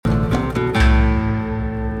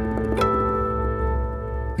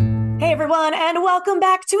Hey everyone, and welcome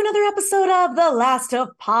back to another episode of The Last of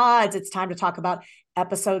Pods. It's time to talk about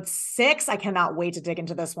episode 6. I cannot wait to dig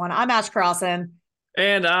into this one. I'm Ash Crossan.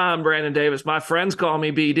 And I'm Brandon Davis. My friends call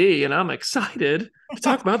me BD, and I'm excited to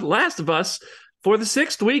talk about The Last of Us for the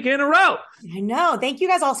 6th week in a row. I know. Thank you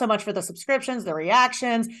guys all so much for the subscriptions, the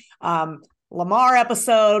reactions. Lamar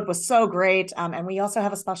episode was so great. And we also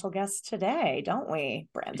have a special guest today, don't we,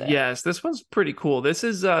 Brandon? Yes, this one's pretty cool. This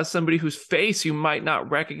is somebody whose face you might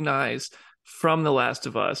not recognize from The Last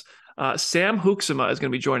of Us. Sam Hoeksema is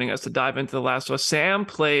going to be joining us to dive into The Last of Us. Sam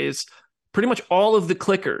plays pretty much all of the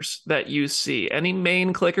clickers that you see. Any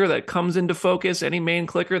main clicker that comes into focus, any main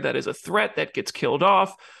clicker that is a threat that gets killed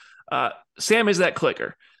off. Sam is that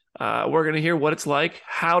clicker. We're going to hear what it's like.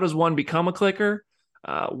 How does one become a clicker?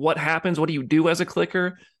 What happens? What do you do as a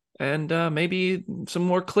clicker? And maybe some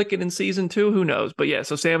more clicking in season 2. Who knows? But yeah,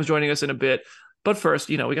 so Sam's joining us in a bit. But first,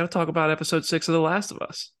 we got to talk about episode 6 of The Last of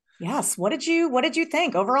Us. Yes. What did you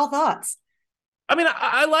think? Overall thoughts? I mean,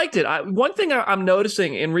 I liked it. One thing I'm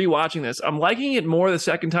noticing in rewatching this, I'm liking it more the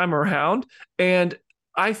second time around. And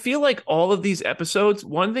I feel like all of these episodes,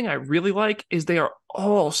 one thing I really like is they are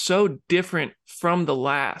all so different from the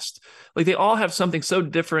last. Like they all have something so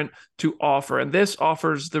different to offer. And this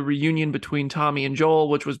offers the reunion between Tommy and Joel,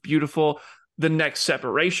 which was beautiful. The next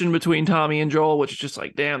separation between Tommy and Joel, which is just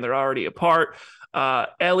like, damn, they're already apart.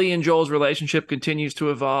 Ellie and Joel's relationship continues to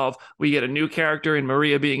evolve. We get a new character in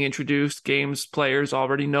Maria being introduced. Games players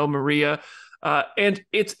already know Maria. And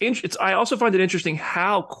I also find it interesting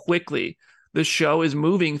how quickly the show is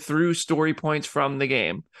moving through story points from the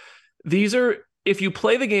game. These are, if you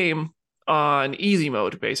play the game on easy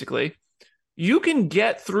mode, basically, you can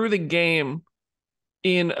get through the game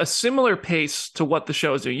in a similar pace to what the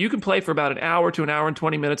show is doing. You can play for about an hour to an hour and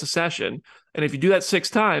 20 minutes a session. And if you do that 6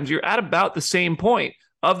 times, you're at about the same point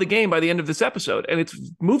of the game by the end of this episode. And it's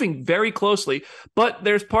moving very closely. But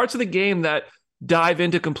there's parts of the game that dive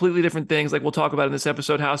into completely different things. Like we'll talk about in this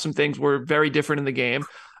episode, how some things were very different in the game.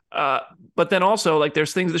 But then also, like,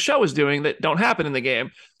 there's things the show is doing that don't happen in the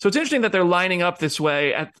game. So it's interesting that they're lining up this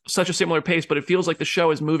way at such a similar pace, but it feels like the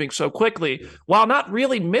show is moving so quickly while not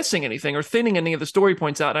really missing anything or thinning any of the story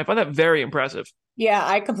points out. And I find that very impressive. Yeah,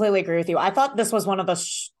 I completely agree with you. I thought this was one of the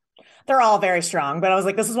they're all very strong, but I was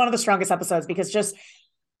like, this is one of the strongest episodes because just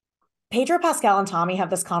Pedro Pascal and Tommy have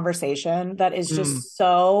this conversation that is just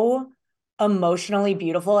so emotionally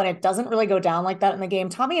beautiful, and it doesn't really go down like that in the game.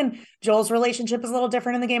 Tommy and Joel's relationship is a little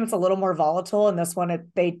different in the game. It's a little more volatile. In this one,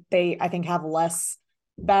 they I think have less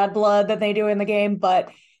bad blood than they do in the game, but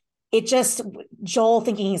it just, Joel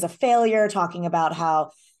thinking he's a failure, talking about how,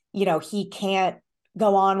 he can't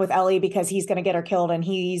go on with Ellie because he's going to get her killed and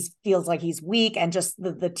he feels like he's weak, and just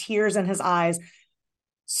the tears in his eyes.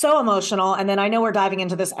 So emotional. And then I know we're diving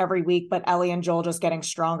into this every week, but Ellie and Joel just getting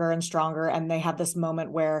stronger and stronger. And they have this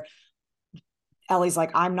moment where Ellie's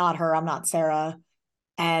like, I'm not her, I'm not Sarah.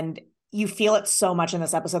 And you feel it so much in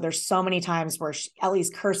this episode. There's so many times where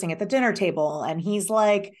Ellie's cursing at the dinner table and he's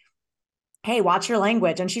like, hey, watch your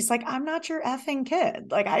language. And she's like, I'm not your effing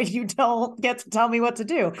kid. Like, you don't get to tell me what to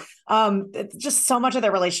do. It's just so much of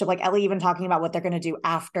their relationship. Like Ellie even talking about what they're going to do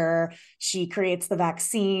after she creates the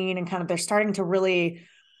vaccine, and kind of they're starting to really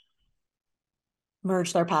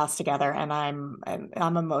merge their paths together. And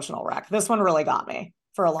I'm emotional wreck. This one really got me.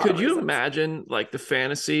 For a lot Could of you reasons. imagine like the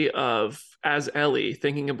fantasy of, as Ellie,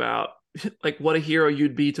 thinking about like what a hero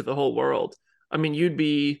you'd be to the whole world? I mean, you'd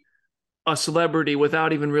be a celebrity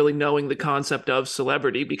without even really knowing the concept of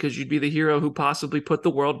celebrity, because you'd be the hero who possibly put the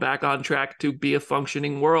world back on track to be a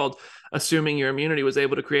functioning world, assuming your immunity was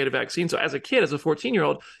able to create a vaccine. So as a kid, as a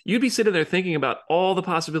 14-year-old, you'd be sitting there thinking about all the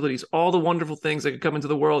possibilities, all the wonderful things that could come into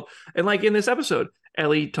the world. And like in this episode,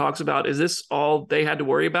 Ellie talks about, is this all they had to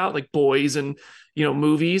worry about? Like boys and,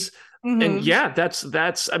 movies. Mm-hmm. And yeah,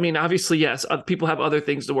 that's, I mean, obviously, yes, people have other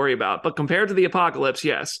things to worry about, but compared to the apocalypse,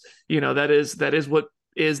 yes, that is what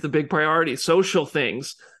is the big priority. Social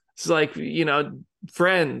things. It's like,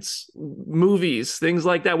 friends, movies, things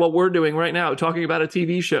like that. What we're doing right now, talking about a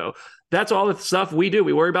TV show. That's all the stuff we do.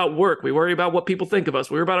 We worry about work. We worry about what people think of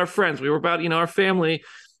us. We worry about our friends. We worry about, our family,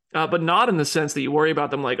 but not in the sense that you worry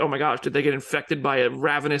about them like, oh my gosh, did they get infected by a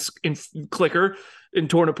ravenous clicker and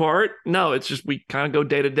torn apart? No, it's just we kind of go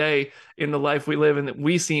day to day in the life we live, and that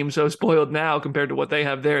we seem so spoiled now compared to what they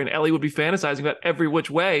have there. And Ellie would be fantasizing about every which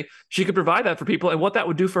way she could provide that for people, and what that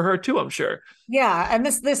would do for her too, I'm sure. Yeah, and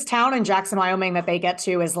this town in Jackson, Wyoming that they get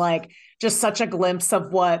to is like just such a glimpse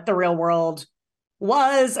of what the real world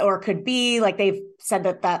was or could be. Like they've said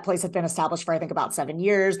that place has been established for I think about 7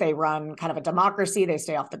 years. They run kind of a democracy. They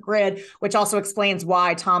stay off the grid, which also explains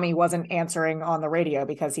why Tommy wasn't answering on the radio,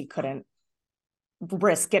 because he couldn't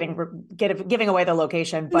risk giving away the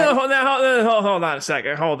location. But No, no, hold on a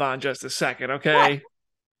second. Hold on just a second, what? okay?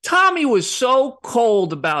 Tommy was so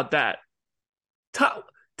cold about that. To-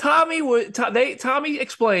 Tommy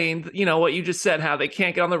explained, what you just said, how they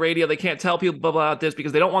can't get on the radio, they can't tell people about this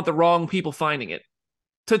because they don't want the wrong people finding it.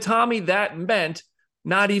 To Tommy, that meant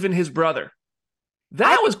not even his brother.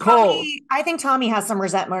 That was cold. I think Tommy has some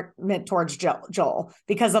resentment towards Joel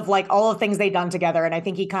because of like all the things they've done together. And I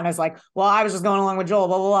think he kind of is like, well, I was just going along with Joel,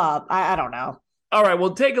 blah, blah, blah. I don't know. All right,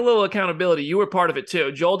 well, take a little accountability. You were part of it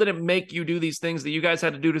too. Joel didn't make you do these things that you guys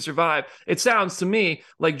had to do to survive. It sounds to me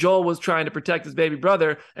like Joel was trying to protect his baby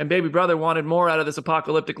brother, and baby brother wanted more out of this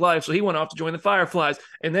apocalyptic life, so he went off to join the Fireflies.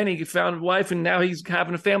 And then he found a wife, and now he's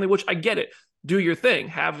having a family, which I get it. Do your thing.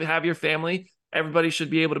 Have your family. Everybody should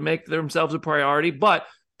be able to make themselves a priority, but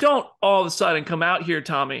don't all of a sudden come out here,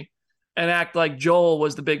 Tommy, and act like Joel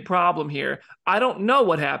was the big problem here. I don't know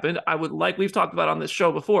what happened. I would like, we've talked about on this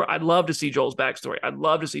show before, I'd love to see Joel's backstory. I'd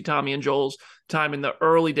love to see Tommy and Joel's time in the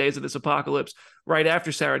early days of this apocalypse, right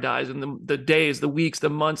after Sarah dies, and the days, the weeks, the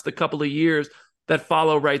months, the couple of years that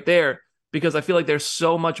follow right there, because I feel like there's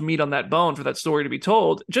so much meat on that bone for that story to be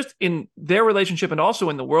told, just in their relationship and also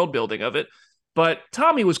in the world building of it. But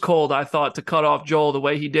Tommy was cold, I thought, to cut off Joel the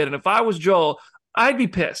way he did. And if I was Joel, I'd be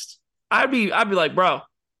pissed. I'd be like, bro,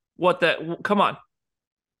 what that? Come on.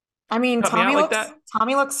 I mean, Tommy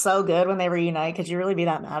looks so good when they reunite. Could you really be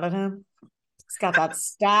that mad at him? He's got that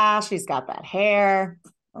stash. He's got that hair.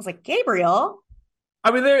 I was like, Gabriel.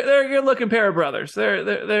 I mean, they're a good looking pair of brothers. They're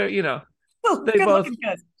they good both.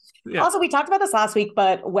 Yeah. Also, we talked about this last week,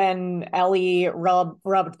 but when Ellie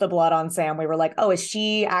rubbed the blood on Sam, we were like, oh, is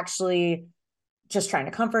she actually just trying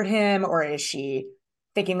to comfort him, or is she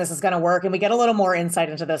thinking this is going to work? And we get a little more insight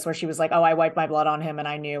into this where she was like, oh, I wiped my blood on him and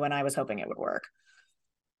I knew, and I was hoping it would work.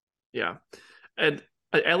 Yeah. And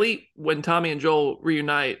Ellie, when Tommy and Joel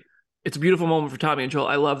reunite, it's a beautiful moment for Tommy and Joel.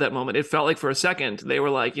 I love that moment. It felt like for a second they were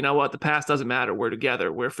like, you know what, the past doesn't matter. We're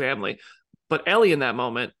together. We're family. But Ellie in that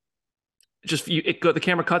moment, the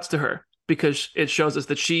camera cuts to her because it shows us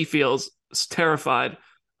that she feels terrified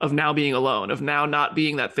of now being alone, of now not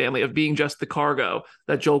being that family, of being just the cargo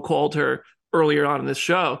that Joel called her earlier on in this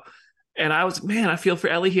show. And I was, man, I feel for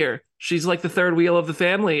Ellie here. She's like the third wheel of the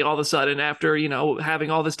family all of a sudden after, having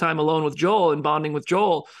all this time alone with Joel and bonding with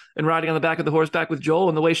Joel and riding on the back of the horseback with Joel,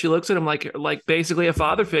 and the way she looks at him like basically a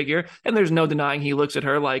father figure. And there's no denying he looks at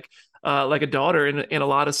her like a daughter in a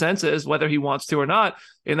lot of senses, whether he wants to or not.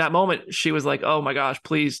 In that moment, she was like, oh my gosh,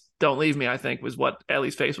 please don't leave me, I think was what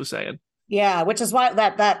Ellie's face was saying. Yeah, which is why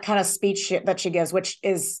that kind of speech that she gives, which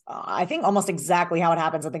is, I think, almost exactly how it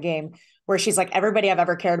happens in the game, where she's like, everybody I've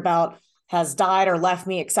ever cared about has died or left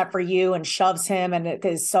me except for you, and shoves him and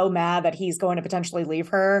is so mad that he's going to potentially leave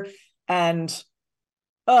her. And,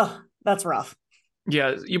 that's rough.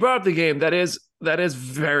 Yeah, you brought up the game. That is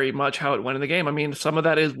very much how it went in the game. I mean, some of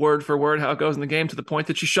that is word for word how it goes in the game, to the point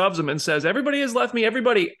that she shoves him and says, everybody has left me,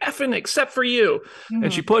 everybody effing except for you. Mm-hmm.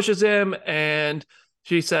 And she pushes him and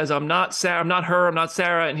she says, I'm not Sarah, I'm not her, I'm not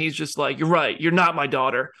Sarah. And he's just like, you're right, you're not my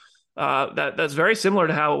daughter. That's very similar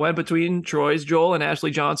to how it went between Troy's Joel and Ashley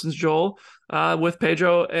Johnson's Joel, with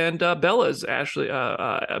Pedro and Bella's Ashley,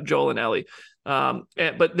 Joel and Ellie.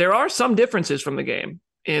 But there are some differences from the game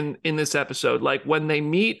in this episode. Like when they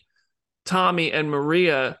meet Tommy and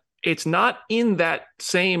Maria, it's not in that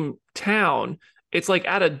same town. It's like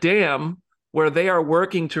at a dam where they are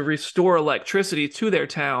working to restore electricity to their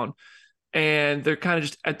town. And they're kind of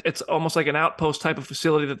just, it's almost like an outpost type of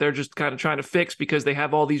facility that they're just kind of trying to fix because they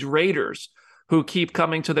have all these raiders who keep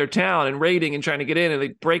coming to their town and raiding and trying to get in, and they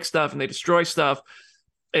break stuff and they destroy stuff.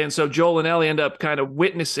 And so Joel and Ellie end up kind of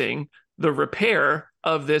witnessing the repair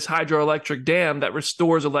of this hydroelectric dam that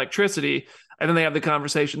restores electricity. And then they have the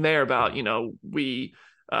conversation there about,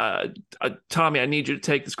 Tommy, I need you to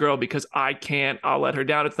take this girl because I'll let her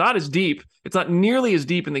down. It's not as deep. It's not nearly as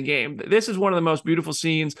deep in the game. This is one of the most beautiful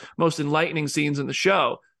scenes, most enlightening scenes in the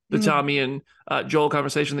show. The Tommy and Joel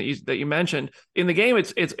conversation that you mentioned. In the game,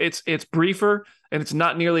 it's briefer and it's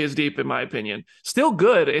not nearly as deep, in my opinion. Still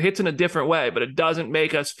good. It hits in a different way, but it doesn't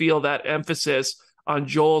make us feel that emphasis on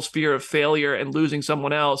Joel's fear of failure and losing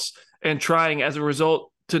someone else, and trying as a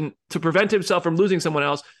result to prevent himself from losing someone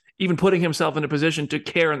else, even putting himself in a position to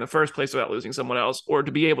care in the first place about losing someone else, or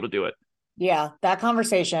to be able to do it. Yeah, that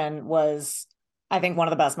conversation was, I think, one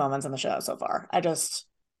of the best moments in the show so far. I just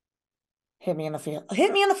hit me in the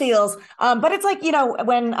feels. But it's like,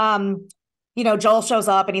 when, Joel shows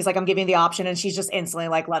up and he's like, I'm giving you the option. And she's just instantly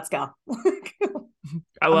like, let's go.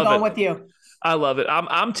 I'm going with you. I love it.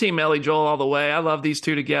 I'm team Ellie Joel all the way. I love these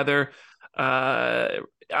two together.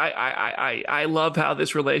 I love how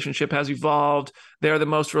this relationship has evolved. They're the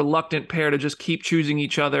most reluctant pair to just keep choosing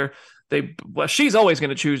each other. She's always going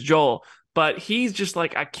to choose Joel, but he's just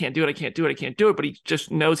like, I can't do it, I can't do it, I can't do it. But he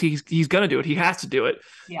just knows he's going to do it. He has to do it.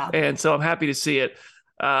 Yeah. And so I'm happy to see it.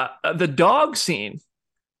 The dog scene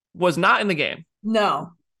was not in the game,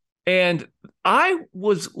 No. and I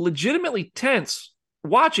was legitimately tense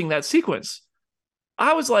watching that sequence.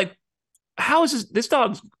 I was like, how is this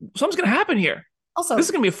dog? Something's going to happen here. Also, this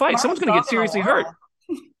is going to be a fight. Someone's going to get seriously hurt.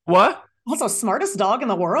 What? Also, smartest dog in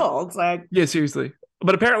the world. Like, yeah, seriously.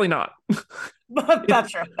 But apparently not. But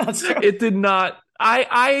that's true. That's true. It did not.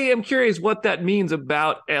 I am curious what that means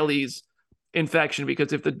about Ellie's infection,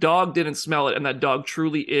 because if the dog didn't smell it and that dog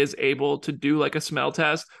truly is able to do like a smell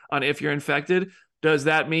test on if you're infected, does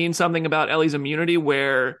that mean something about Ellie's immunity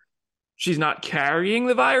where she's not carrying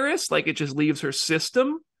the virus? Like it just leaves her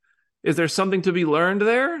system? Is there something to be learned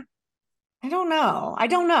there? I don't know. I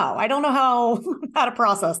don't know how to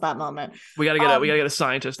process that moment. We gotta get a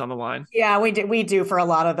scientist on the line. Yeah, we do for a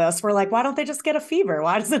lot of this. We're like, why don't they just get a fever?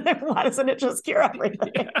 Why doesn't it just cure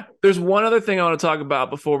everything? Yeah. There's one other thing I want to talk about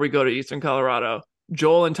before we go to Eastern Colorado.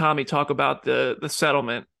 Joel and Tommy talk about the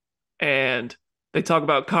settlement, and they talk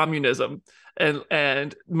about communism,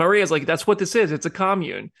 and Maria's like, that's what this is. It's a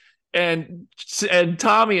commune, and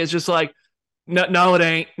Tommy is just like, no, it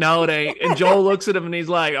ain't. No, it ain't. And Joel looks at him and he's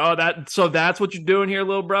like, oh, that's what you're doing here,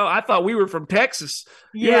 little bro? I thought we were from Texas.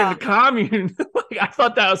 You're in the commune. Like, I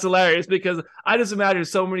thought that was hilarious because I just imagine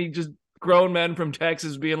so many just grown men from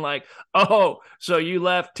Texas being like, oh, so you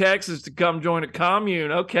left Texas to come join a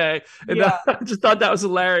commune. Okay. And I just thought that was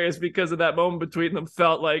hilarious because of that moment between them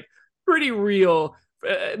felt like pretty real.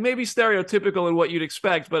 Maybe stereotypical in what you'd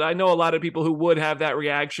expect, but I know a lot of people who would have that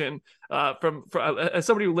reaction. From as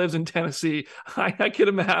somebody who lives in Tennessee, I can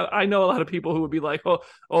imagine. I know a lot of people who would be like, "Oh,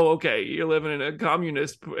 okay, you're living in a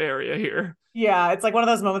communist area here." Yeah, it's like one of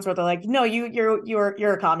those moments where they're like, "No,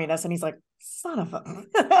 you're a communist," and he's like, "Son of a."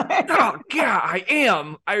 Oh yeah, I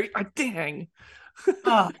am. I dang.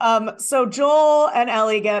 So Joel and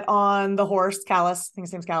Ellie get on the horse, Callus. I think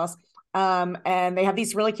his name's Callus. And they have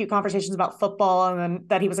these really cute conversations about football and then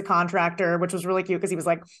that he was a contractor, which was really cute because he's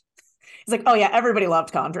like, oh yeah, everybody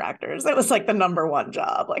loved contractors. It was like the number one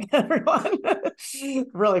job, like everyone.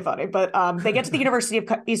 Really funny. But they get to the University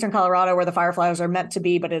of Eastern Colorado where the Fireflies are meant to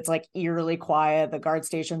be, but it's like eerily quiet. The guard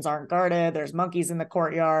stations aren't guarded. There's monkeys in the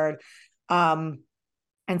courtyard. And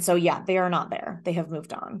so yeah, they are not there. They have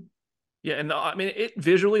moved on. Yeah, and I mean, it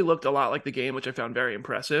visually looked a lot like the game, which I found very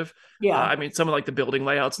impressive. Yeah. I mean, some of like the building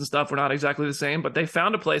layouts and stuff were not exactly the same, but they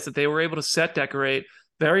found a place that they were able to set decorate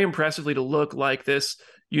very impressively to look like this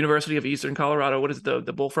University of Eastern Colorado. What is it,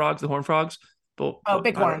 the bullfrogs, the horn frogs?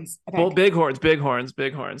 Bighorns.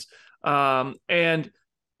 Bighorns. And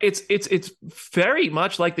it's very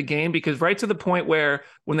much like the game, because right to the point where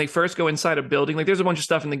when they first go inside a building, like there's a bunch of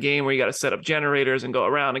stuff in the game where you got to set up generators and go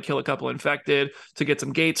around and kill a couple infected to get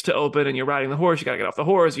some gates to open, and you're riding the horse, you got to get off the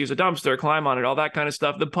horse, use a dumpster, climb on it, all that kind of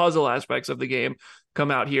stuff. The puzzle aspects of the game come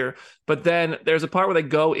out here. But then there's a part where they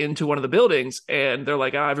go into one of the buildings and they're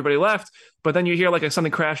like, everybody left. But then you hear like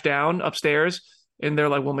something crash down upstairs. And they're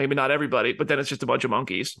like, well, maybe not everybody, but then it's just a bunch of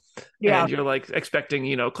monkeys. Yeah. And you're like expecting,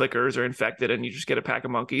 clickers or infected, and you just get a pack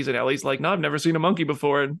of monkeys. And Ellie's like, no, I've never seen a monkey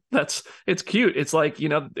before. And it's cute. It's like,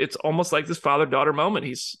 it's almost like this father-daughter moment.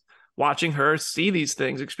 He's watching her see these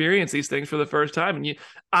things, experience these things for the first time. And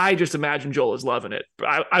I just imagine Joel is loving it.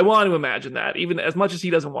 I want to imagine that, even as much as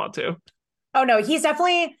he doesn't want to. Oh no, he's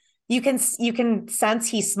definitely, you can sense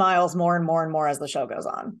he smiles more and more and more as the show goes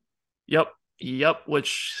on. Yep,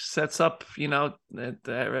 which sets up,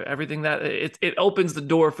 everything that it opens the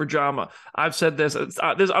door for drama. I've said this.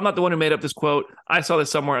 I'm not the one who made up this quote. I saw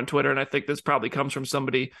this somewhere on Twitter, and I think this probably comes from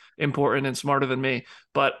somebody important and smarter than me.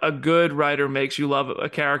 But a good writer makes you love a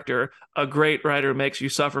character. A great writer makes you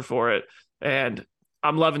suffer for it. And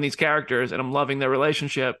I'm loving these characters, and I'm loving their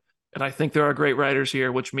relationship. And I think there are great writers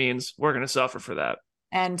here, which means we're going to suffer for that.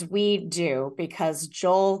 And we do, because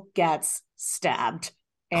Joel gets stabbed.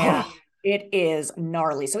 And it is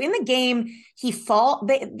gnarly. So in the game,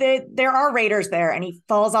 there are raiders there, and he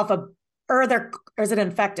falls off or is it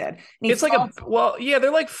infected? It's like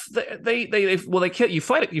they're like they kill you.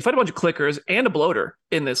 Fight a bunch of clickers and a bloater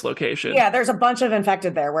in this location. Yeah, there's a bunch of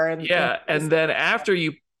infected there. And then after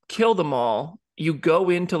you kill them all, you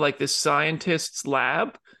go into like this scientist's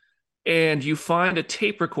lab, and you find a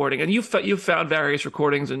tape recording, and you found various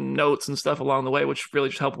recordings and notes and stuff along the way, which really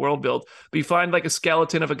just help world build. But you find like a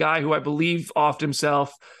skeleton of a guy who I believe offed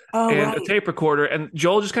himself, a tape recorder, and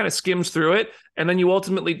Joel just kind of skims through it, and then you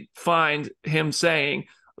ultimately find him saying,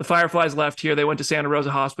 the Fireflies left here, they went to Santa Rosa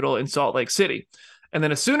Hospital in Salt Lake City. And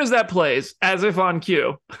then as soon as that plays, as if on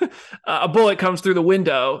cue, a bullet comes through the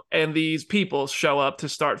window and these people show up to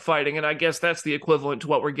start fighting. And I guess that's the equivalent to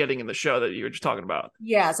what we're getting in the show that you were just talking about.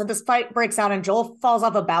 Yeah, so this fight breaks out and Joel falls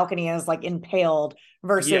off a balcony and is like impaled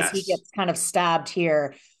versus he Yes. gets kind of stabbed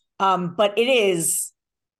here. But it's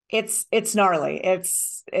gnarly.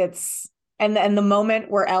 It's and the moment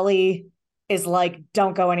where Ellie is like,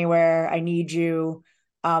 don't go anywhere, I need you.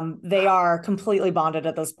 They are completely bonded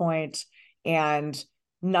at this point, and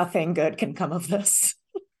nothing good can come of this.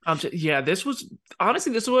 Yeah, this was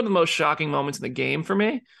honestly this was one of the most shocking moments in the game for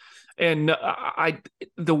me. And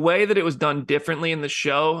the way that it was done differently in the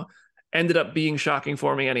show ended up being shocking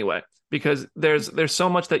for me anyway, because there's so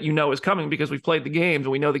much that is coming because we've played the games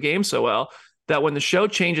and we know the game so well that when the show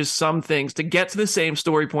changes some things to get to the same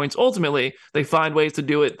story points, ultimately they find ways to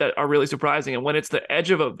do it that are really surprising. And when it's the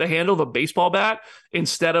edge of the handle of a baseball bat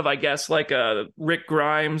instead of, I guess, like a Rick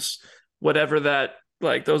Grimes, whatever that,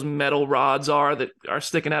 like those metal rods are that are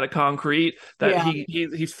sticking out of concrete, that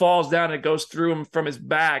he falls down and it goes through him from his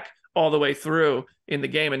back all the way through in the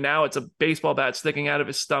game. And now it's a baseball bat sticking out of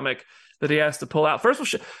his stomach that he has to pull out. First of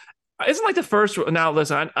all, isn't like the first. Now,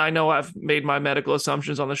 listen, I know I've made my medical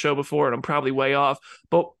assumptions on the show before and I'm probably way off,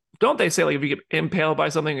 but don't they say like if you get impaled by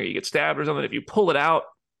something or you get stabbed or something, if you pull it out,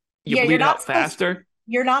 you bleed out faster?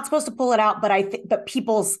 You're not supposed to pull it out, but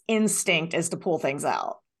people's instinct is to pull things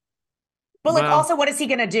out. But like, also, what is he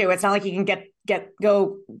gonna do? It's not like he can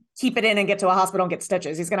go keep it in and get to a hospital and get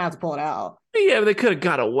stitches. He's gonna have to pull it out. Yeah, but they could have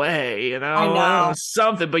got away, I know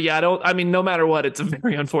something. But yeah, I mean, no matter what, it's a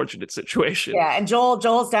very unfortunate situation. Yeah, and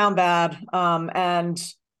Joel's down bad, and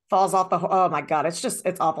falls off the. Oh my god,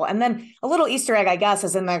 it's awful. And then a little Easter egg, I guess,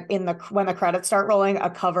 is in the when the credits start rolling, a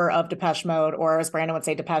cover of Depeche Mode, or as Brandon would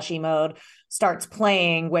say, Depeche Mode, starts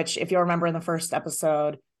playing. Which, if you remember in the first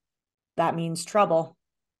episode, that means trouble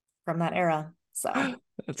from that era. So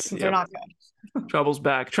they're not good. Trouble's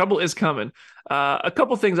back. Trouble is coming. A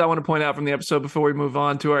couple things I want to point out from the episode before we move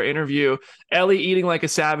on to our interview. Ellie eating like a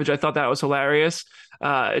savage. I thought that was hilarious.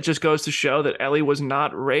 It just goes to show that Ellie was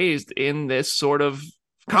not raised in this sort of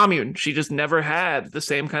commune. She just never had the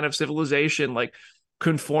same kind of civilization, like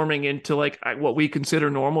conforming into like what we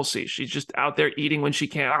consider normalcy. She's just out there eating when she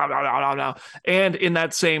can. And in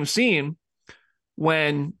that same scene,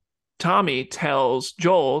 when Tommy tells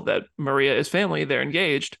Joel that Maria is family, they're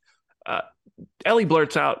engaged, Ellie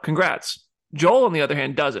blurts out, "Congrats." Joel, on the other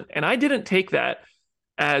hand, doesn't. And I didn't take that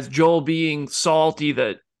as Joel being salty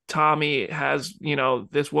that Tommy has,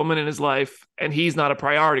 this woman in his life and he's not a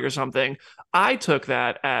priority or something. I took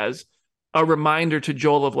that as a reminder to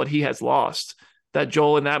Joel of what he has lost. That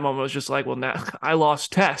Joel in that moment was just like, well, now I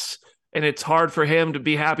lost Tess. And it's hard for him to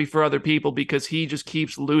be happy for other people because he just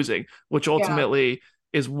keeps losing, which ultimately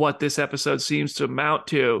is what this episode seems to amount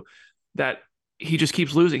to, that he just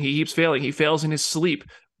keeps losing. He keeps failing. He fails in his sleep.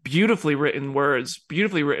 Beautifully written words,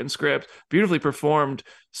 beautifully written script, beautifully performed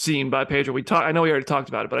scene by Pedro. I know we already talked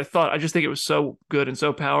about it, but I just think it was so good and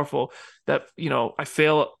so powerful that, I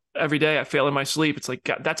fail every day. I fail in my sleep. It's like,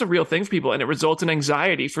 God, that's a real thing for people. And it results in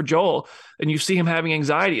anxiety for Joel. And you see him having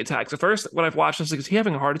anxiety attacks. At first, when I've watched this, like, is he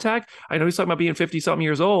having a heart attack? I know he's talking about being 50 something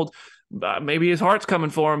years old. Maybe his heart's coming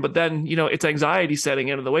for him, but then, it's anxiety setting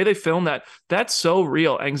in. And the way they film that's so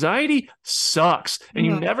real. Anxiety sucks. And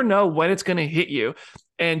you never know when it's going to hit you.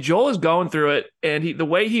 And Joel is going through it, and the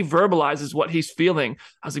way he verbalizes what he's feeling,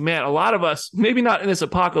 I was like, man, a lot of us, maybe not in this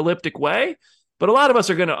apocalyptic way, but a lot of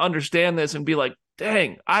us are going to understand this and be like,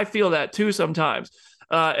 dang, I feel that too sometimes.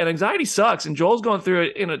 And anxiety sucks, and Joel's going through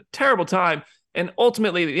it in a terrible time. And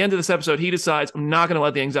ultimately, at the end of this episode, he decides, I'm not going to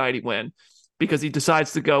let the anxiety win, because he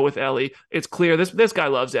decides to go with Ellie. It's clear this guy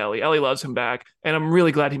loves Ellie. Ellie loves him back, and I'm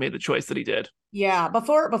really glad he made the choice that he did. Yeah.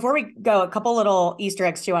 Before we go, a couple little Easter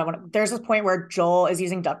eggs too. There's this point where Joel is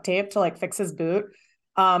using duct tape to like fix his boot.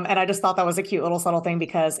 And I just thought that was a cute little subtle thing,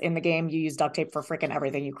 because in the game you use duct tape for freaking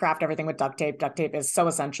everything. You craft everything with duct tape. Duct tape is so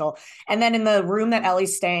essential. And then in the room that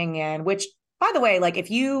Ellie's staying in, which, by the way, like if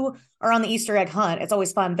you are on the Easter egg hunt, it's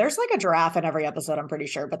always fun. There's like a giraffe in every episode, I'm pretty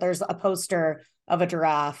sure, but there's a poster of a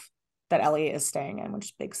giraffe that Ellie is staying in, which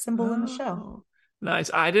is a big symbol in the show.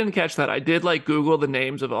 Nice. I didn't catch that. I did like Google the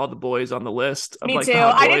names of all the boys on the list. Me like, too.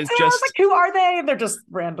 I did too. I was like, who are they? They're just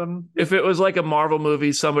random. If it was like a Marvel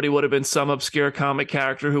movie, somebody would have been some obscure comic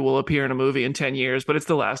character who will appear in a movie in 10 years, but it's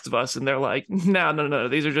The Last of Us. And they're like, no.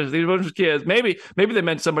 These are just kids. Maybe they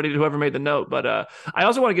meant somebody to whoever made the note. But I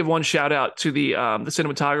also want to give one shout out to the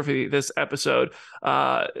cinematography this episode.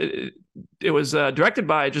 It was directed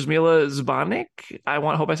by Jasmila Zbanek.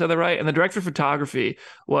 Hope I said that right. And the director of photography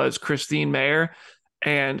was Christine Mayer.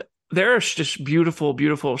 And there are just beautiful,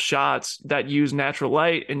 beautiful shots that use natural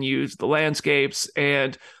light and use the landscapes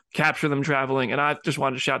and capture them traveling. And I just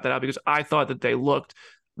wanted to shout that out because I thought that they looked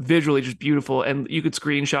visually just beautiful, and you could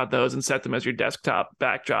screenshot those and set them as your desktop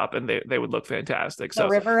backdrop, and they would look fantastic. The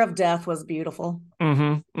River of Death was beautiful.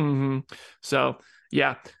 So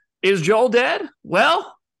yeah, is Joel dead?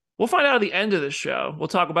 Well, we'll find out at the end of this show. We'll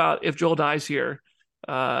talk about if Joel dies here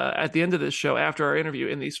at the end of this show after our interview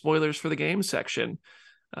in the spoilers for the game section.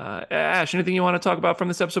 Ash, anything you want to talk about from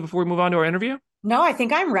this episode before we move on to our interview? No, I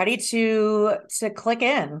think I'm ready to click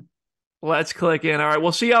in. Let's click in. All right,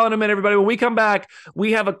 we'll see y'all in a minute, everybody. When we come back,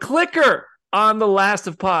 we have a clicker on the Last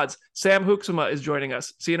of Pods. Sam Hoeksema is joining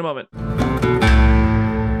us. See you in a moment.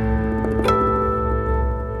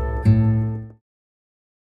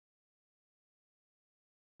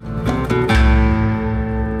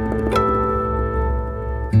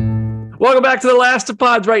 Welcome back to the Last of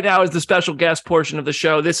Pods. Right now is the special guest portion of the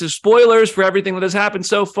show. This is spoilers for everything that has happened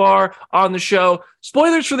so far on the show.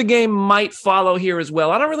 Spoilers for the game might follow here as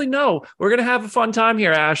well. I don't really know. We're going to have a fun time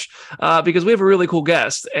here, Ash, because we have a really cool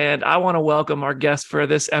guest. And I want to welcome our guest for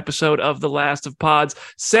this episode of The Last of Pods,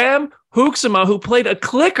 Sam Hoeksema, who played a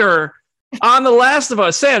clicker on The Last of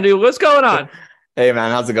Us. Sam, dude, what's going on? Hey,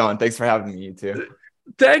 man. How's it going? Thanks for having me, you too.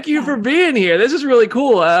 Thank you for being here. This is really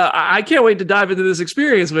cool. I can't wait to dive into this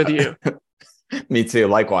experience with you. Me too.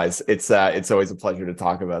 Likewise. It's always a pleasure to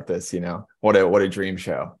talk about this. You know, what a dream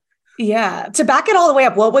show. Yeah. To back it all the way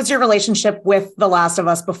up, what was your relationship with The Last of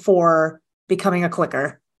Us before becoming a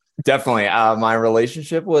clicker? Definitely. My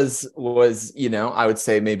relationship was, you know, I would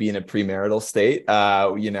say maybe in a premarital state,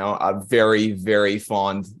 you know, a very, very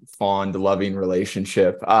fond, loving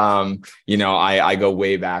relationship. You know, I go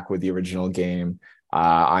way back with the original game.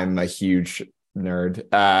 I'm a huge nerd.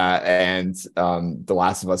 And The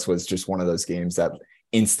Last of Us was just one of those games that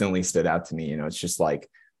instantly stood out to me. You know, it's just like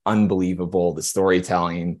unbelievable. The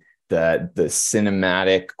storytelling, the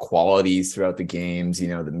cinematic qualities throughout the games, you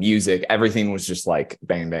know, the music, everything was just like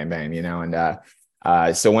bang, bang, bang, you know?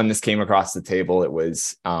 And so when this came across the table, it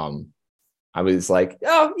was, I was like,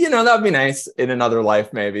 oh, you know, that'd be nice in another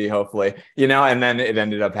life, maybe, hopefully, you know, and then it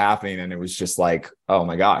ended up happening. And it was just like, oh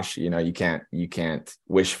my gosh, you know, you can't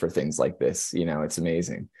wish for things like this. You know, it's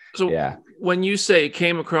amazing. So yeah. When you say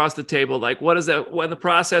came across the table, like what is that, when the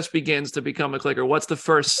process begins to become a clicker, what's the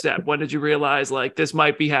first step? When did you realize like this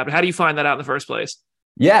might be happening? How do you find that out in the first place?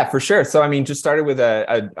 Yeah, for sure. So, I mean, just started with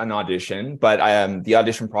an audition, but the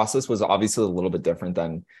audition process was obviously a little bit different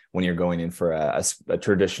than when you're going in for a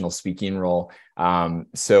traditional speaking role.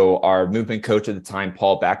 So our movement coach at the time,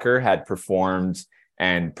 Paul Becker, had performed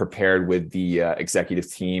and prepared with the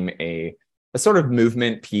executive team a sort of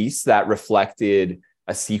movement piece that reflected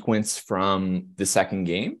a sequence from the second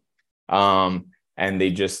game. And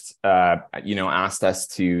they just, you know, asked us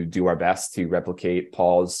to do our best to replicate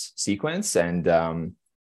Paul's sequence and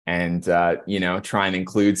you know, try and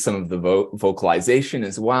include some of the vocalization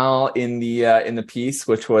as well in the piece,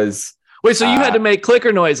 which was. Wait, so you had to make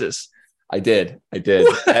clicker noises? I did. And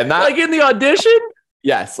that, like in the audition?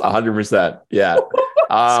 Yes, 100%. Yeah.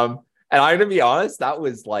 And I'm gonna be honest, that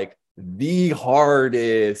was like the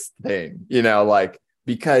hardest thing, you know, like,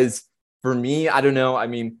 because for me, I don't know. I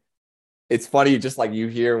mean, it's funny, just like you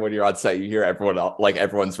hear when you're on set, you hear everyone else, like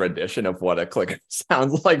everyone's rendition of what a clicker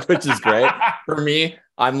sounds like, which is great. For me,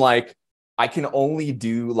 I'm like, I can only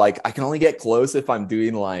get close if I'm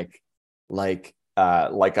doing like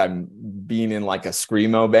I'm being in like a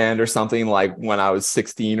screamo band or something, like when I was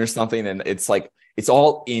 16 or something. And it's like, it's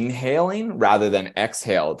all inhaling rather than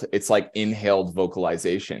exhaled. It's like inhaled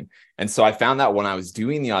vocalization. And so I found that when I was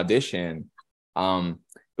doing the audition, it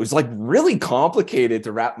was like really complicated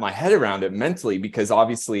to wrap my head around it mentally, because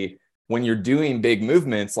obviously when you're doing big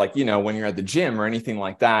movements, like, you know, when you're at the gym or anything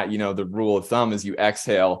like that, you know, the rule of thumb is you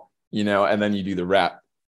exhale, you know, and then you do the rep.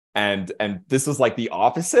 And this was like the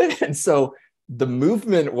opposite. And so the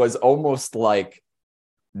movement was almost like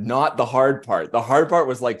not the hard part. The hard part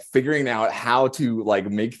was like figuring out how to like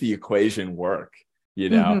make the equation work, you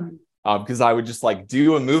know, because I would just like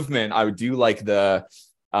do a movement. I would do like the,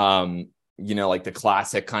 you know, like the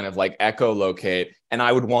classic kind of like echolocate, and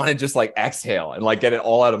I would want to just like exhale and like get it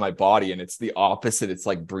all out of my body. And it's the opposite. It's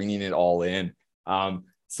like bringing it all in.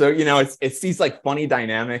 So, you know, it's these like funny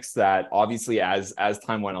dynamics that obviously as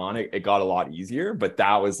time went on, it got a lot easier, but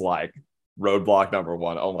that was like roadblock number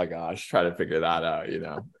one. Oh my gosh, try to figure that out, you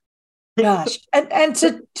know? Gosh. And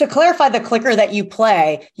to clarify the clicker that you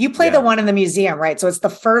play the one in the museum, right? So it's the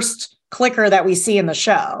first clicker that we see in the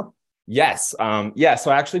show. Yes. Yeah.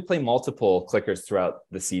 So I actually play multiple clickers throughout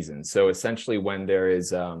the season. So essentially when there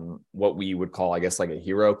is what we would call, I guess, like a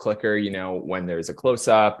hero clicker, you know, when there's a close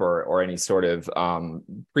up or any sort of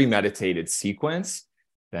premeditated sequence,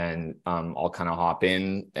 then I'll kind of hop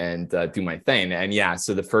in and do my thing. And yeah,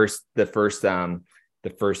 so the first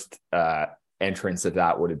entrance of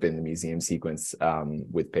that would have been the museum sequence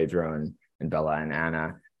with Pedro and Bella and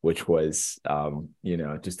Anna, which was, you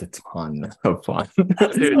know, just a ton of fun.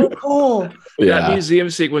 So cool. That museum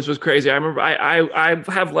sequence was crazy. I remember I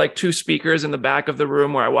have like 2 speakers in the back of the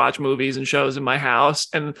room where I watch movies and shows in my house,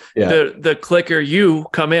 and the clicker, you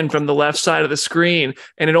come in from the left side of the screen,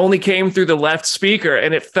 and it only came through the left speaker,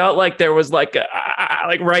 and it felt like there was like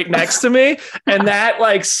like right next to me, and that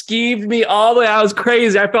like skeeved me all the way. I was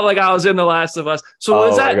crazy. I felt like I was in The Last of Us. So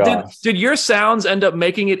was that did your sounds end up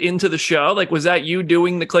making it into the show? Like, was that you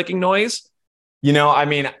doing the clicking noise? You know, I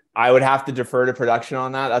mean, I would have to defer to production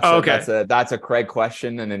on that. That's a Craig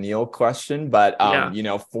question and a Neil question, but you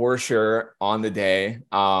know, for sure on the day,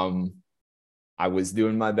 I was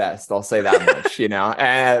doing my best. I'll say that much, you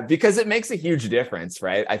know, because it makes a huge difference,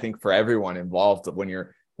 right? I think for everyone involved when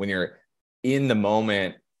you're in the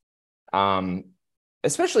moment,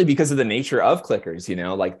 especially because of the nature of clickers, you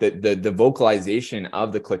know, like the vocalization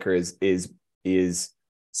of the clicker is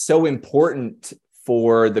so important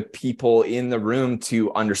for the people in the room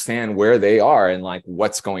to understand where they are and like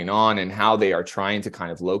what's going on and how they are trying to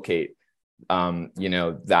kind of locate, you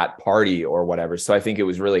know, that party or whatever. So I think it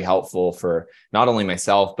was really helpful for not only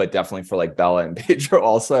myself, but definitely for like Bella and Pedro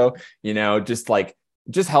also, you know, just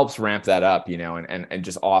helps ramp that up, you know, and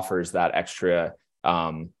just offers that extra,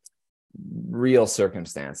 real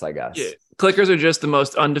circumstance, I guess. Yeah. Clickers are just the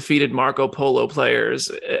most undefeated Marco Polo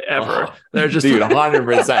players ever. They're just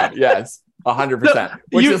 100%. Yes. 100%,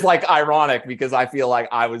 which is like ironic because I feel like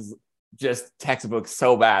I was just textbook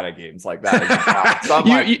so bad at games like that. So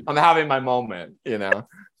I'm having my moment, you know.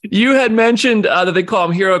 You had mentioned that they call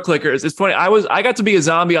them hero clickers. It's funny. I got to be a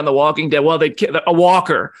zombie on The Walking Dead. Well, a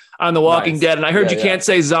walker on The Walking Dead, and I heard you can't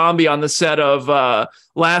say zombie on the set of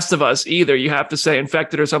Last of Us either. You have to say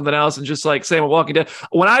infected or something else, and just like saying Walking Dead.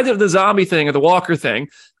 When I did the zombie thing or the walker thing,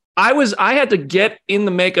 I had to get in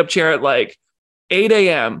the makeup chair at like 8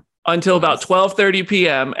 a.m. until about 12:30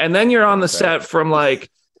 p.m. And then you're on the set from like,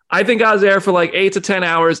 I think I was there for like 8 to 10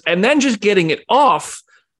 hours, and then just getting it off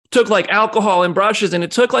took like alcohol and brushes, and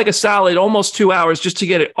it took like a solid almost 2 hours just to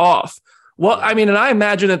get it off. Well, I mean, and I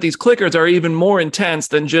imagine that these clickers are even more intense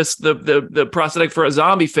than just the prosthetic for a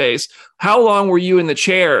zombie face. How long were you in the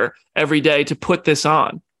chair every day to put this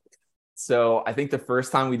on? So I think the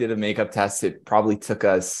first time we did a makeup test, it probably took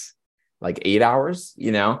us like 8 hours,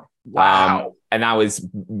 you know? Wow. And that was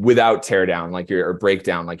without teardown, like or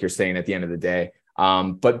breakdown, like you're saying at the end of the day.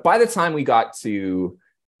 But by the time we got to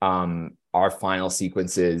our final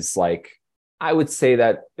sequences, like I would say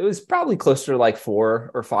that it was probably closer to like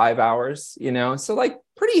 4 or 5 hours, you know, so like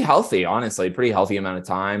pretty healthy, honestly, pretty healthy amount of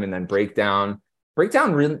time. And then breakdown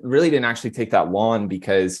really didn't actually take that long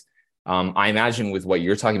because I imagine with what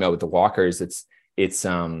you're talking about with the walkers, it's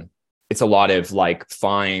a lot of like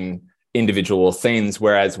fine individual things,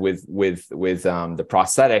 whereas with the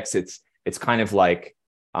prosthetics, it's kind of like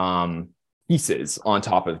pieces on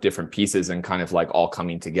top of different pieces and kind of like all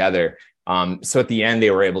coming together. So at the end,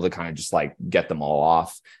 they were able to kind of just like get them all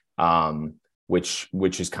off, which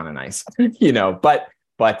is kind of nice, you know, but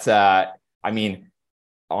I mean,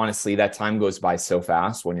 honestly, that time goes by so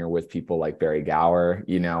fast when you're with people like Barry Gower,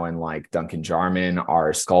 you know, and like Duncan Jarman,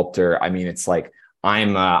 our sculptor. I mean, it's like,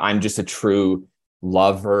 I'm just a true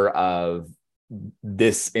lover of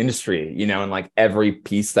this industry, you know, and like every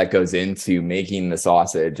piece that goes into making the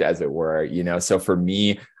sausage, as it were, you know. So for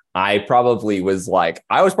me, I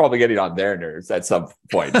was probably getting on their nerves at some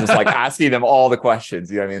point, just like asking them all the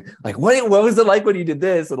questions, you know what I mean? Like, what was it like when you did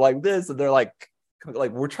this and like this? And they're like,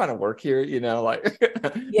 we're trying to work here, you know, like,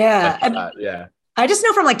 yeah. Yeah. I just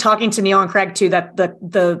know from like talking to Neil and Craig too, that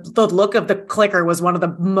the look of the clicker was one of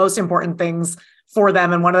the most important things for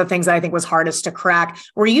them. And one of the things that I think was hardest to crack.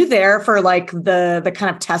 Were you there for like the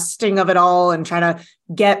kind of testing of it all and trying to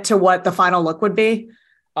get to what the final look would be?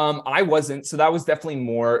 I wasn't. So that was definitely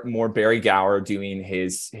more Barry Gower doing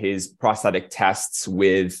his prosthetic tests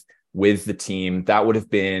with the team. That would have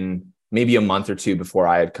been maybe a month or two before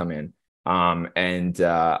I had come in.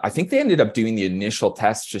 I think they ended up doing the initial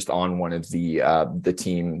test just on one of the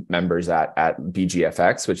team members at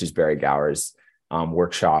BGFX, which is Barry Gower's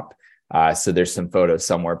workshop. So there's some photos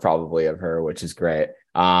somewhere probably of her, which is great.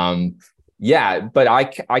 Yeah, but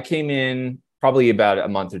I came in probably about a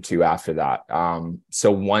month or two after that.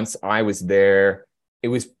 So once I was there, it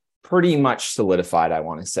was pretty much solidified, I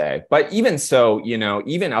want to say. But even so,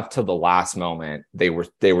 even up to the last moment, they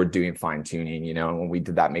were doing fine tuning, and when we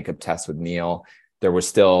did that makeup test with Neil, there was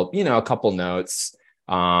still, a couple notes.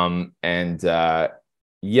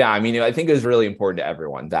 Yeah, I mean, I think it was really important to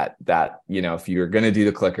everyone that if you're going to do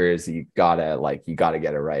the clickers, you gotta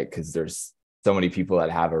get it right, because there's so many people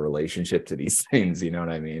that have a relationship to these things. You know what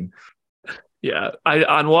I mean? Yeah.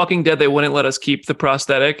 On Walking Dead, they wouldn't let us keep the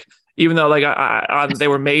prosthetic, even though they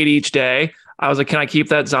were made each day. I was like, can I keep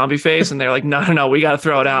that zombie face? And they're like, no, we got to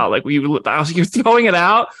throw it out. Like I was like, you're throwing it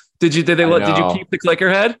out? Did you keep the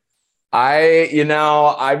clicker head? I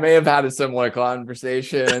may have had a similar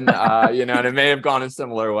conversation, and it may have gone a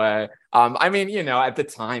similar way. I mean, at the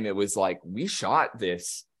time it was like, we shot the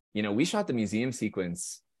museum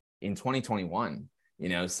sequence in 2021,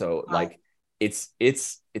 so like it's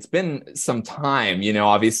been some time,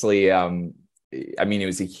 obviously, I mean, it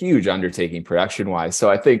was a huge undertaking production wise. So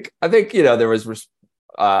I think, there was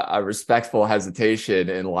a respectful hesitation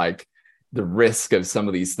in like the risk of some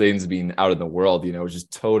of these things being out in the world, which is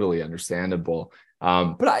totally understandable.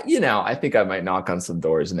 But I think I might knock on some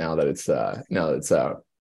doors now that it's out.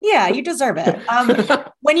 Yeah, you deserve it.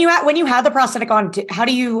 When you had the prosthetic on, how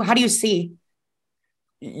do you see?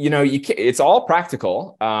 It's all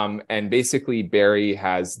practical. And basically Barry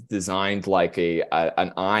has designed like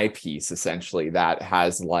an eyepiece essentially that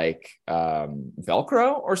has like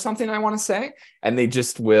Velcro or something, I want to say, and they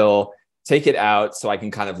just will take it out so I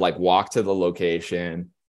can kind of like walk to the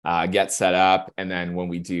location, get set up. And then when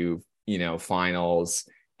we do, finals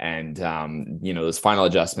and, those final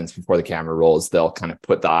adjustments before the camera rolls, they'll kind of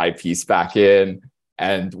put the eyepiece back in.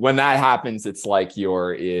 And when that happens, it's like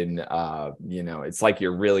you're in, it's like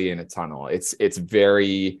you're really in a tunnel. It's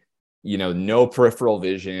very, no peripheral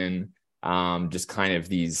vision, just kind of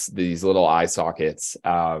these little eye sockets,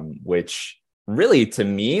 which really to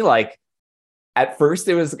me, like, at first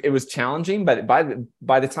it was challenging, but by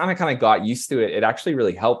the time I kind of got used to it, it actually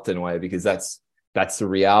really helped in a way, because that's the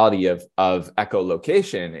reality of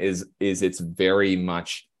echolocation is it's very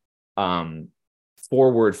much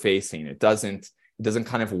forward facing. It doesn't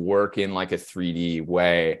kind of work in like a 3D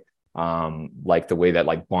way, like the way that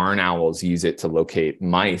like barn owls use it to locate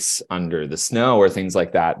mice under the snow or things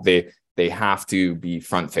like that. They have to be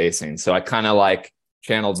front facing. So I kind of like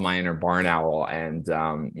channeled my inner barn owl and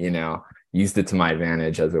used it to my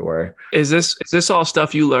advantage, as it were. Is this all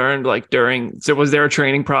stuff you learned like so was there a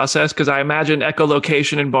training process? Because I imagine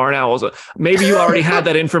echolocation and barn owls, maybe you already had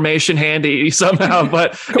that information handy somehow,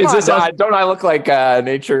 but don't I look like a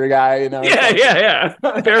nature guy? Yeah.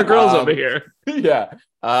 Bear Grylls over here. Yeah.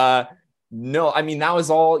 No, I mean, that was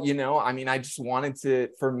all, I mean, I just wanted to,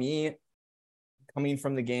 for me, coming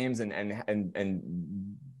from the games and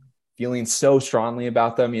feeling so strongly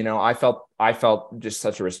about them, I felt just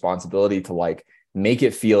such a responsibility to like make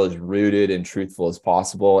it feel as rooted and truthful as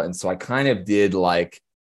possible. And so I kind of did like,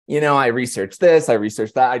 I researched this, I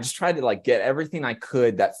researched that. I just tried to like get everything I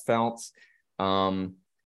could that felt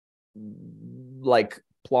like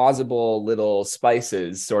plausible little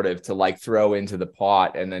spices sort of to like throw into the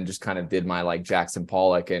pot, and then just kind of did my like Jackson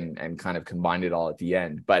Pollock and kind of combined it all at the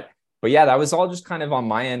end. But yeah, that was all just kind of on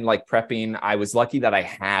my end, like prepping. I was lucky that I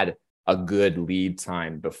had a good lead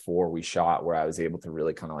time before we shot, where I was able to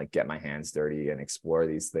really kind of like get my hands dirty and explore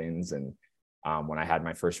these things. And when I had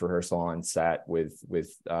my first rehearsal on set with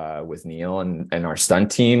Neil and our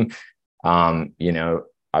stunt team,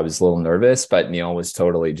 I was a little nervous, but Neil was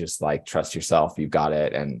totally just like, trust yourself, you got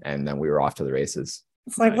it. And then we were off to the races.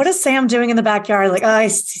 It's like, nice. What is Sam doing in the backyard? Like,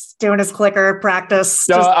 he's doing his clicker practice.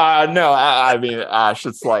 No, I mean, Ash,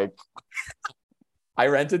 it's like, I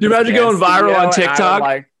rented. You imagine going viral on TikTok?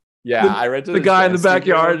 I rented the guy in the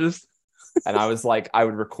backyard just. And I was like, I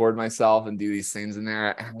would record myself and do these things in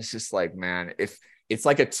there. And I was just like, man, if it's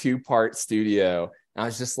like a 2-part studio, and I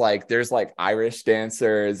was just like, there's like Irish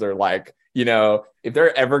dancers, or like, if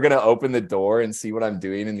they're ever going to open the door and see what I'm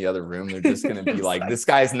doing in the other room, they're just going to be like, this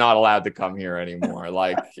guy's not allowed to come here anymore.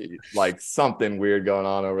 Like something weird going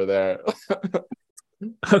on over there.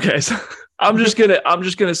 Okay. So I'm just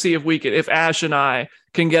gonna see if Ash and I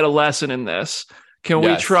can get a lesson in this. Can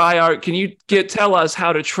we try can you tell us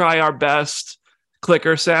how to try our best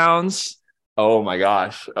clicker sounds? Oh my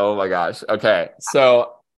gosh. Okay.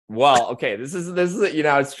 So, this is,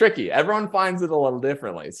 it's tricky. Everyone finds it a little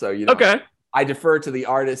differently. So, okay. I defer to the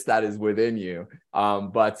artist that is within you.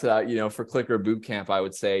 But for clicker boot camp, I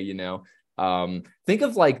would say, think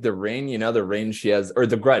of like the Ring, the Ring she has, or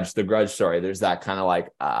the Grudge, sorry. There's that kind of like,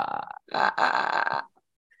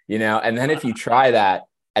 and then if you try that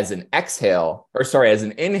as an exhale, as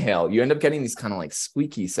an inhale, you end up getting these kind of like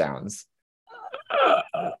squeaky sounds.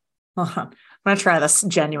 Hold on. I'm gonna try this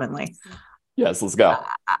genuinely. Yes, let's go.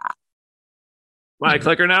 My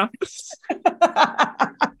clicker now.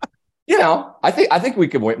 I think we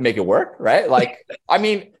can make it work, right? Like, I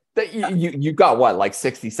mean, you've got what, like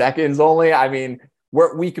 60 seconds only. I mean,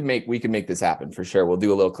 we can make this happen for sure. We'll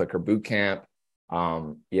do a little clicker boot camp.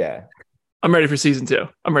 Yeah. I'm ready for season 2.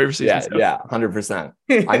 I'm ready for season 2. Yeah, 100%.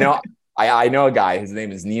 I know a guy. His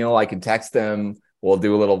name is Neil. I can text him. We'll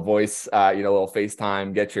do a little voice, a little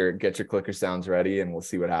FaceTime. Get your clicker sounds ready, and we'll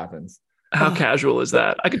see what happens. How casual is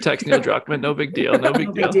that? I could text Neil Druckmann. No big deal. No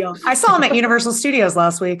big deal. I saw him at Universal Studios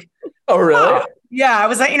last week. Oh, really? Yeah, I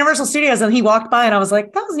was at Universal Studios and he walked by and I was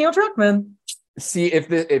like, that was Neil Druckmann. See, if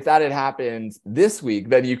that had happened this week,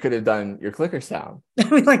 then you could have done your clicker sound. I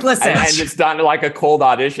mean, like, listen. And just done like a cold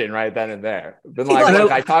audition right then and there. Been like,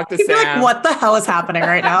 look, I talked to Sam. Like, what the hell is happening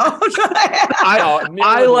right now?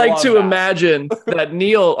 I like to imagine that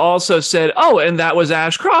Neil also said, oh, and that was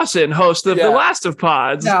Ash Crossan, host of The Last of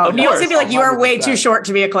Pods. No, Neil's going to be like, 100%. You are way too short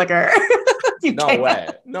to be a clicker.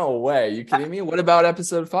 No way. You kidding me? What about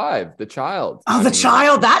episode 5, the child? Oh,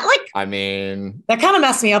 child. That that kind of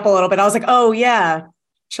messed me up a little bit. I was like, oh yeah,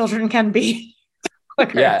 children can be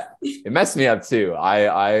clickers. Yeah, it messed me up too.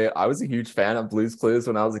 I was a huge fan of Blue's Clues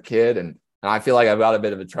when I was a kid, and I feel like I've got a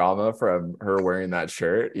bit of a trauma from her wearing that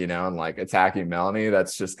shirt, and like attacking Melanie.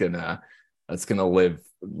 That's gonna live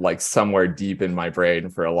like somewhere deep in my brain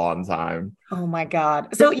for a long time. Oh my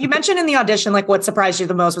God. So you mentioned in the audition, like what surprised you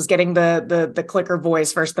the most was getting the clicker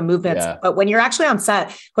voice versus the movements. Yeah. But when you're actually on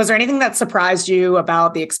set, was there anything that surprised you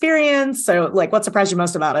about the experience? So like what surprised you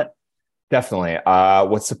most about it? Definitely.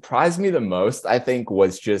 What surprised me the most, I think,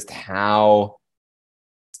 was just how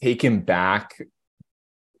taken back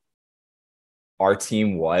our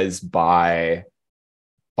team was by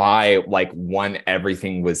like when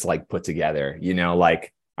everything was like put together,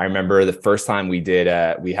 like I remember the first time we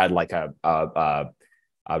had like a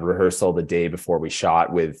rehearsal the day before we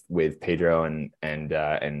shot with Pedro and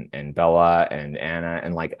Bella and Anna,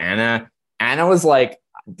 and like Anna was like,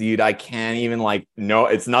 dude, I can't even like, no,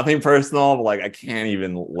 it's nothing personal, but like I can't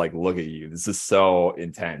even like look at you. This is so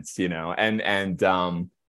intense, and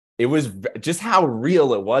it was just how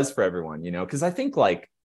real it was for everyone, because I think like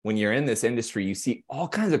when you're in this industry, you see all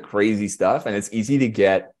kinds of crazy stuff and it's easy to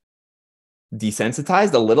get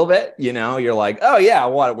desensitized a little bit. You're like, oh yeah,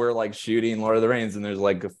 we're like shooting Lord of the Rings and there's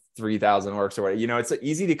like 3,000 orcs or whatever, it's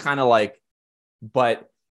easy to kind of like, but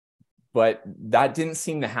that didn't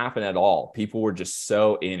seem to happen at all. People were just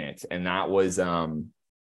so in it. And that was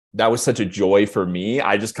such a joy for me.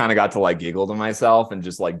 I just kind of got to like giggle to myself and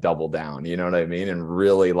just like double down, you know what I mean? And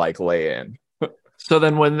really like lay in. So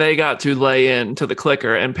then when they got to lay into the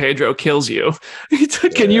clicker and Pedro kills you,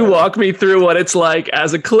 can you walk me through what it's like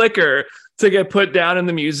as a clicker to get put down in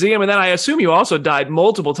the museum? And then I assume you also died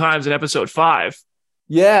multiple times in episode 5.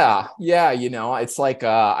 Yeah. It's like,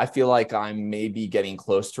 I feel like I'm maybe getting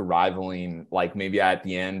close to rivaling, like maybe at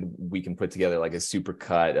the end we can put together like a super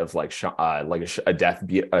cut of like a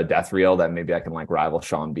death reel that maybe I can like rival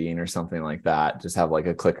Sean Bean or something like that. Just have like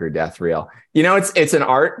a clicker death reel. It's an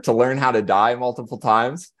art to learn how to die multiple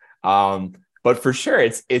times. But for sure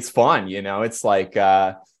it's fun. It's like,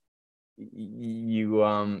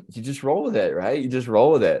 you just roll with it, right? You just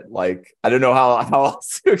roll with it. Like, I don't know how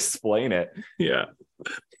else to explain it. Yeah.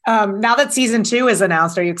 Now that season 2 is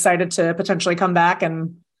announced, are you excited to potentially come back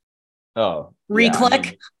and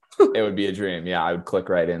re-click? It would be a dream. Yeah, I would click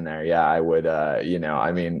right in there. Yeah, I would.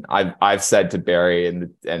 I've said to Barry and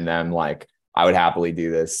them, like, I would happily do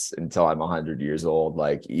this until I'm 100 years old.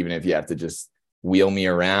 Like, even if you have to just wheel me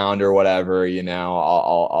around or whatever,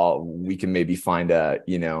 we can maybe find an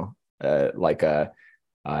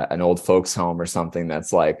old folks home or something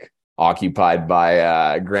that's like occupied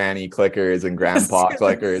by granny clickers and grandpa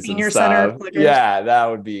clickers and stuff. Clickers. Yeah, that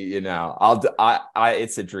would be,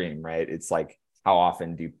 it's a dream, right? It's like, how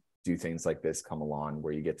often do things like this come along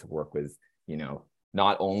where you get to work with,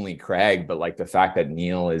 not only Craig, but like the fact that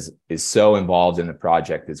Neil is so involved in the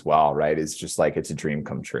project as well, right? It's just like, it's a dream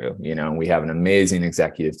come true, and we have an amazing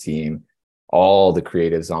executive team, all the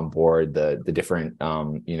creatives on board, the different,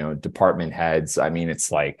 department heads. I mean,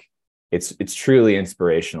 it's like, it's truly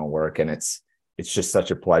inspirational work. And it's just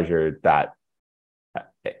such a pleasure that,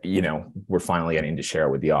 we're finally getting to share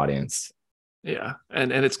it with the audience. Yeah.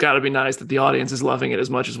 And it's gotta be nice that the audience is loving it as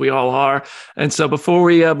much as we all are. And so before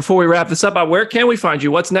we wrap this up, where can we find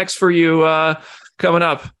you? What's next for you, coming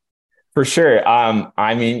up? For sure.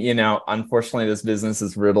 Unfortunately, this business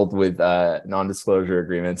is riddled with non-disclosure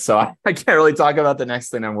agreements. So I can't really talk about the next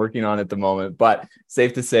thing I'm working on at the moment, but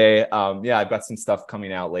safe to say, I've got some stuff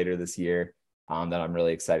coming out later this year that I'm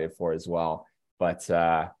really excited for as well. But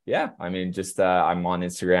yeah, I mean, just I'm on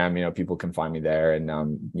Instagram. People can find me there, and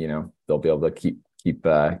they'll be able to keep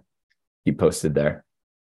posted there.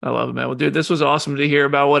 I love it, man. Well, dude, this was awesome to hear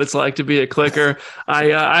about what it's like to be a clicker.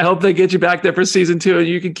 I hope they get you back there for season 2 and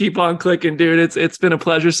you can keep on clicking, dude. It's been a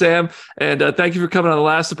pleasure, Sam. And thank you for coming on The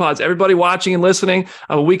Last of Pods. Everybody watching and listening,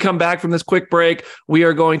 when we come back from this quick break, we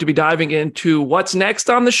are going to be diving into what's next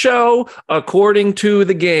on the show according to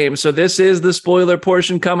the game. So this is the spoiler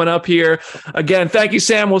portion coming up here. Again, thank you,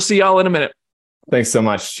 Sam. We'll see y'all in a minute. Thanks so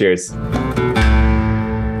much. Cheers.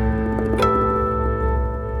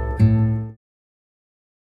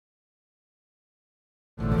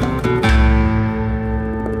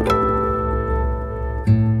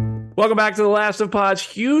 Welcome back to The Last of Pods.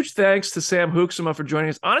 Huge thanks to Sam Hoeksema for joining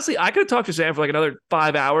us. Honestly, I could have talked to Sam for like another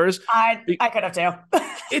 5 hours. I could have too.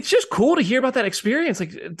 It's just cool to hear about that experience.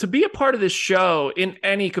 Like, to be a part of this show in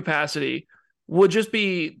any capacity would just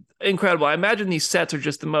be incredible. I imagine these sets are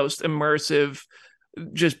just the most immersive,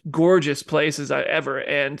 just gorgeous places I ever.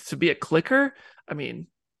 And to be a clicker, I mean,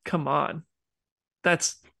 come on.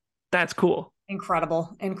 That's cool.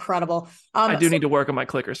 Incredible. I do need to work on my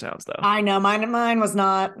clicker sounds though. I know mine was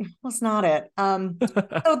not it.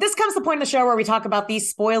 So this comes to the point in the show where we talk about these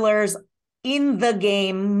spoilers in the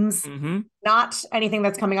games, not anything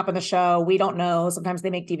that's coming up in the show. We don't know. Sometimes they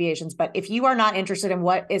make deviations, but if you are not interested in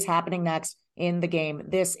what is happening next in the game,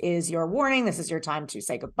 this is your warning. This is your time to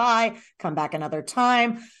say goodbye, come back another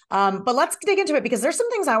time. But let's dig into it because there's some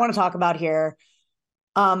things I want to talk about here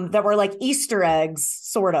that were like Easter eggs,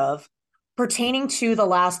 sort of, pertaining to The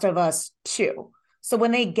Last of Us 2. So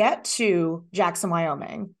when they get to Jackson,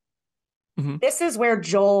 Wyoming, this is where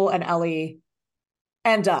Joel and Ellie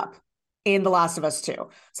end up in The Last of Us 2.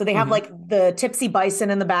 So they have like the Tipsy Bison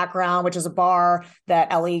in the background, which is a bar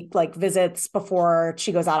that Ellie like visits before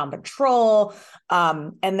she goes out on patrol.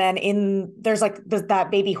 And then there's like that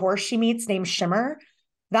baby horse she meets named Shimmer.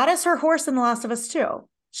 That is her horse in The Last of Us 2.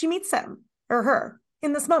 She meets him or her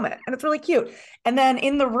in this moment, and it's really cute. And then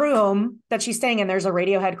in the room that she's staying in, there's a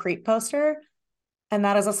Radiohead Creep poster, and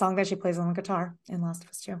that is a song that she plays on the guitar in Last of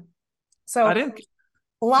Us 2. So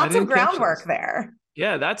lots of groundwork there.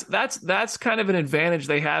 Yeah, that's kind of an advantage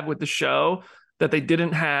they have with the show that they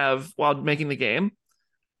didn't have while making the game.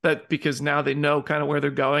 That because now they know kind of where they're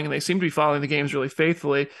going and they seem to be following the games really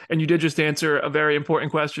faithfully. And you did just answer a very important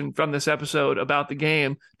question from this episode about the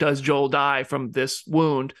game. Does Joel die from this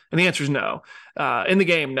wound? And the answer is no. In the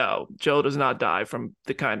game, no. Joel does not die from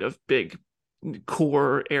the kind of big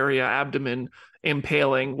core area abdomen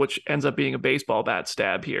impaling, which ends up being a baseball bat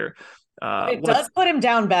stab here. It does put him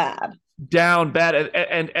down bad.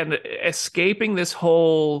 And escaping this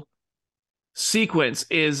whole sequence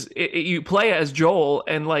is you play as Joel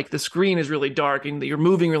and like the screen is really dark and you're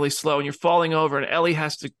moving really slow and you're falling over and Ellie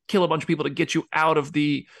has to kill a bunch of people to get you out of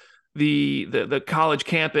the college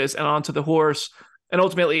campus and onto the horse, and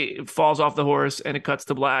ultimately it falls off the horse and it cuts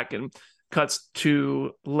to black and cuts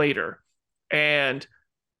to later. And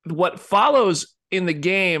what follows in the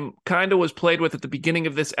game kind of was played with at the beginning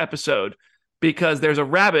of this episode because there's a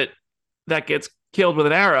rabbit that gets killed with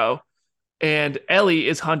an arrow and Ellie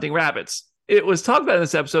is hunting rabbits. It was talked about in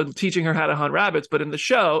this episode, teaching her how to hunt rabbits, but in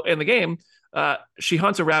the game, she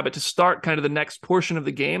hunts a rabbit to start kind of the next portion of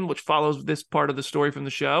the game, which follows this part of the story from the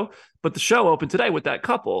show. But the show opened today with that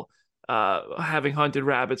couple having hunted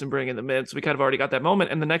rabbits and bringing them in. So we kind of already got that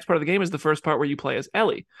moment. And the next part of the game is the first part where you play as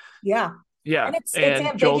Ellie. Yeah. Yeah. And it's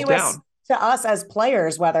ambiguous to us as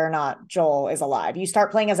players whether or not Joel is alive. You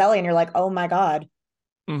start playing as Ellie and you're like, oh my God.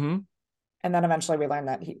 And then eventually we learn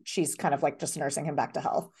that she's kind of like just nursing him back to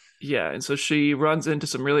health. Yeah. And so she runs into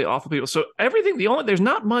some really awful people. So there's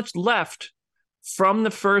not much left from the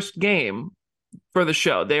first game for the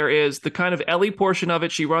show. There is the kind of Ellie portion of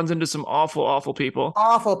it. She runs into some awful, awful people.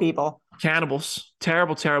 Awful people. Cannibals.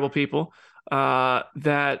 Terrible, terrible people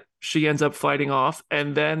that she ends up fighting off.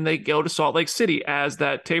 And then they go to Salt Lake City as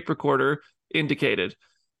that tape recorder indicated.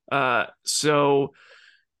 So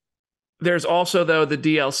there's also, though, the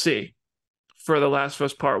DLC for The Last of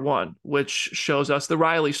Us Part 1, which shows us the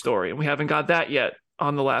Riley story. And we haven't got that yet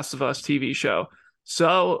on The Last of Us TV show.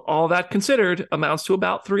 So all that considered amounts to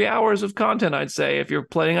about 3 hours of content, I'd say. If you're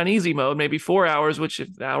playing on easy mode, maybe 4 hours, which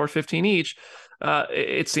is an hour 15 each.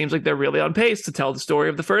 It seems like they're really on pace to tell the story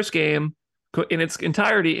of the first game in its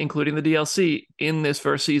entirety, including the DLC in this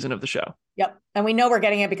first season of the show. Yep. And we know we're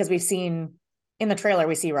getting it because we've seen in the trailer,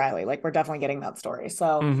 we see Riley. Like, we're definitely getting that story.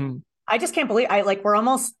 So I just can't believe we're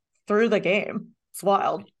almost through the game. It's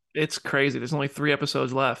wild. It's crazy. There's only 3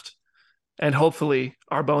 episodes left. And hopefully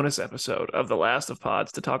our bonus episode of The Last of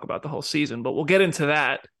Pods to talk about the whole season. But we'll get into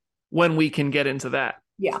that when we can get into that.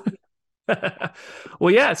 Yeah.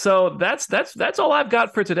 Well, yeah. So that's all I've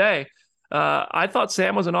got for today. I thought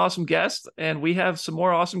Sam was an awesome guest, and we have some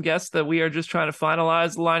more awesome guests that we are just trying to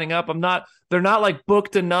finalize lining up. They're not like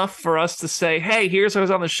booked enough for us to say, hey, here's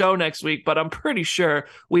who's on the show next week, but I'm pretty sure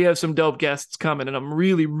we have some dope guests coming, and I'm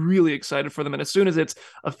really, really excited for them. And as soon as it's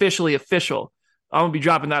officially official, I'm gonna be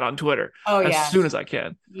dropping that on Twitter as soon as I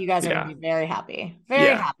can. You guys are Yeah. gonna be very happy.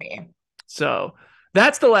 Very happy. So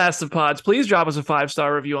that's the last of pods. Please drop us a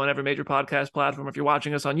 5-star review on every major podcast platform. If you're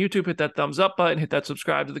watching us on YouTube, hit that thumbs up button, hit that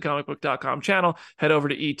subscribe to the comicbook.com channel, head over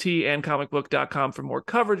to ET and comicbook.com for more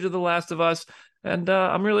coverage of The Last of Us. And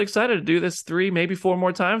I'm really excited to do this 3, maybe 4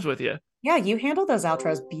 more times with you. Yeah, you handle those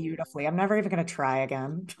outros beautifully. I'm never even going to try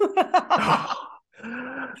again.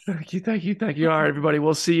 Thank you. All right, everybody.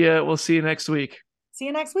 We'll see you next week. See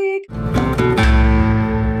you next week.